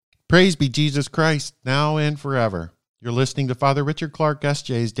Praise be Jesus Christ, now and forever. You're listening to Father Richard Clark,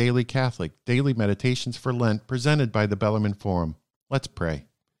 S.J.'s Daily Catholic, Daily Meditations for Lent, presented by the Bellarmine Forum. Let's pray. In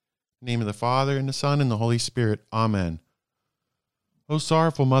the name of the Father, and the Son, and the Holy Spirit. Amen. O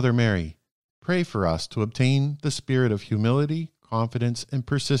sorrowful Mother Mary, pray for us to obtain the spirit of humility, confidence, and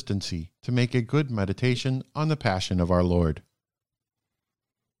persistency to make a good meditation on the Passion of our Lord.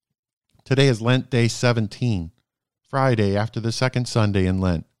 Today is Lent Day 17, Friday after the second Sunday in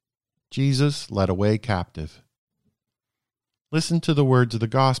Lent. Jesus led away captive. Listen to the words of the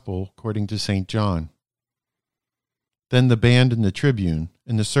Gospel according to St. John. Then the band and the tribune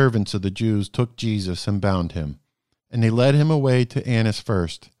and the servants of the Jews took Jesus and bound him, and they led him away to Annas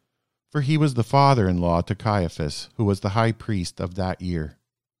first, for he was the father-in-law to Caiaphas, who was the high priest of that year.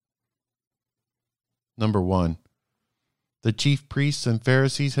 Number 1. The chief priests and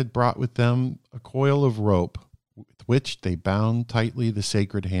Pharisees had brought with them a coil of rope, with which they bound tightly the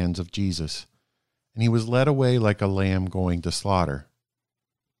sacred hands of Jesus, and he was led away like a lamb going to slaughter.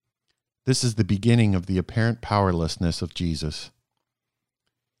 This is the beginning of the apparent powerlessness of Jesus.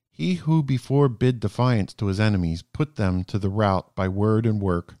 He who before bid defiance to his enemies, put them to the rout by word and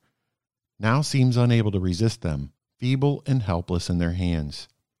work, now seems unable to resist them, feeble and helpless in their hands.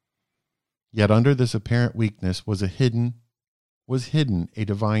 Yet under this apparent weakness was hidden a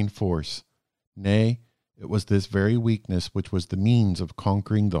divine force. Nay, it was this very weakness which was the means of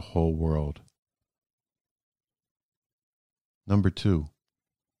conquering the whole world. Number 2.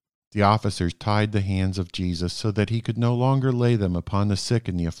 The officers tied the hands of Jesus so that he could no longer lay them upon the sick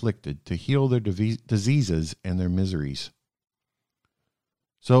and the afflicted to heal their diseases and their miseries.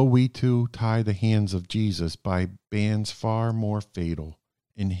 So we too tie the hands of Jesus by bands far more fatal,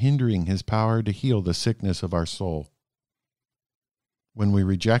 in hindering his power to heal the sickness of our soul. When we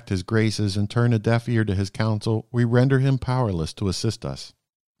reject his graces and turn a deaf ear to his counsel, we render him powerless to assist us.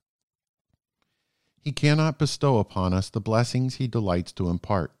 He cannot bestow upon us the blessings he delights to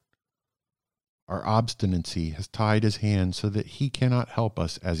impart. Our obstinacy has tied his hands so that he cannot help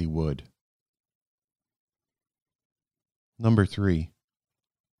us as he would. Number 3.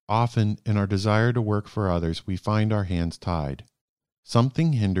 Often in our desire to work for others, we find our hands tied.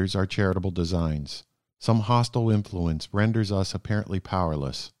 Something hinders our charitable designs. Some hostile influence renders us apparently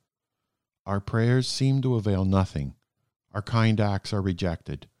powerless. Our prayers seem to avail nothing. Our kind acts are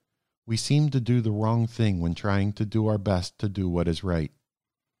rejected. We seem to do the wrong thing when trying to do our best to do what is right.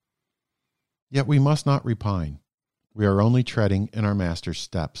 Yet we must not repine. We are only treading in our Master's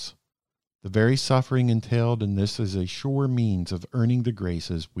steps. The very suffering entailed in this is a sure means of earning the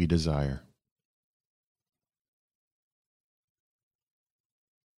graces we desire.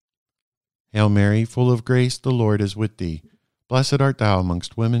 Hail Mary, full of grace, the Lord is with thee. Blessed art thou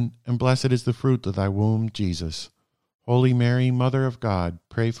amongst women, and blessed is the fruit of thy womb, Jesus. Holy Mary, Mother of God,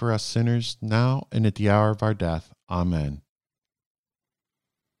 pray for us sinners, now and at the hour of our death. Amen.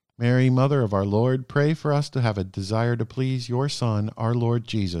 Mary, Mother of our Lord, pray for us to have a desire to please your Son, our Lord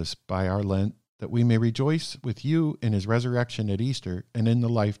Jesus, by our Lent, that we may rejoice with you in his resurrection at Easter and in the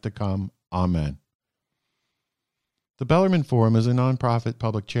life to come. Amen. The Bellarmine Forum is a non-profit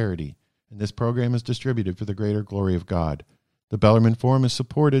public charity, and this program is distributed for the greater glory of God. The Bellarmine Forum is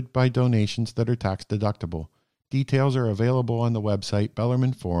supported by donations that are tax-deductible. Details are available on the website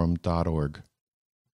bellarmineforum.org.